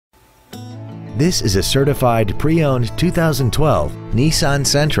This is a certified pre-owned 2012 Nissan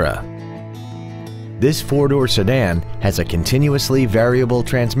Sentra. This four-door sedan has a continuously variable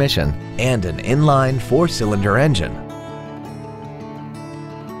transmission and an inline four-cylinder engine.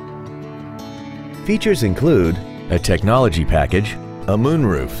 Features include a technology package, a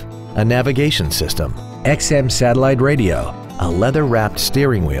moonroof, a navigation system, XM satellite radio, a leather-wrapped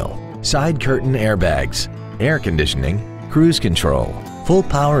steering wheel, side curtain airbags, air conditioning, cruise control, full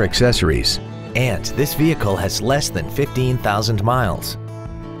power accessories, and this vehicle has less than 15,000 miles.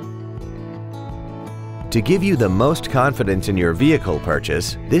 To give you the most confidence in your vehicle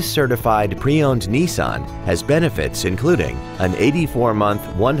purchase, this certified pre-owned Nissan has benefits including an 84-month,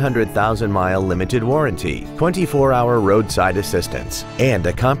 100,000-mile limited warranty, 24-hour roadside assistance, and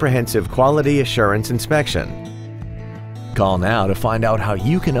a comprehensive quality assurance inspection. Call now to find out how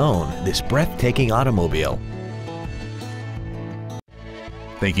you can own this breathtaking automobile.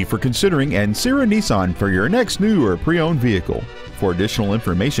 Thank you for considering Ancira Nissan for your next new or pre-owned vehicle. For additional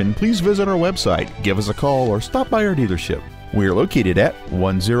information, please visit our website, give us a call, or stop by our dealership. We are located at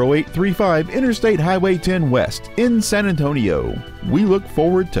 10835 Interstate Highway 10 West in San Antonio. We look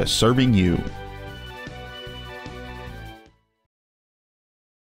forward to serving you.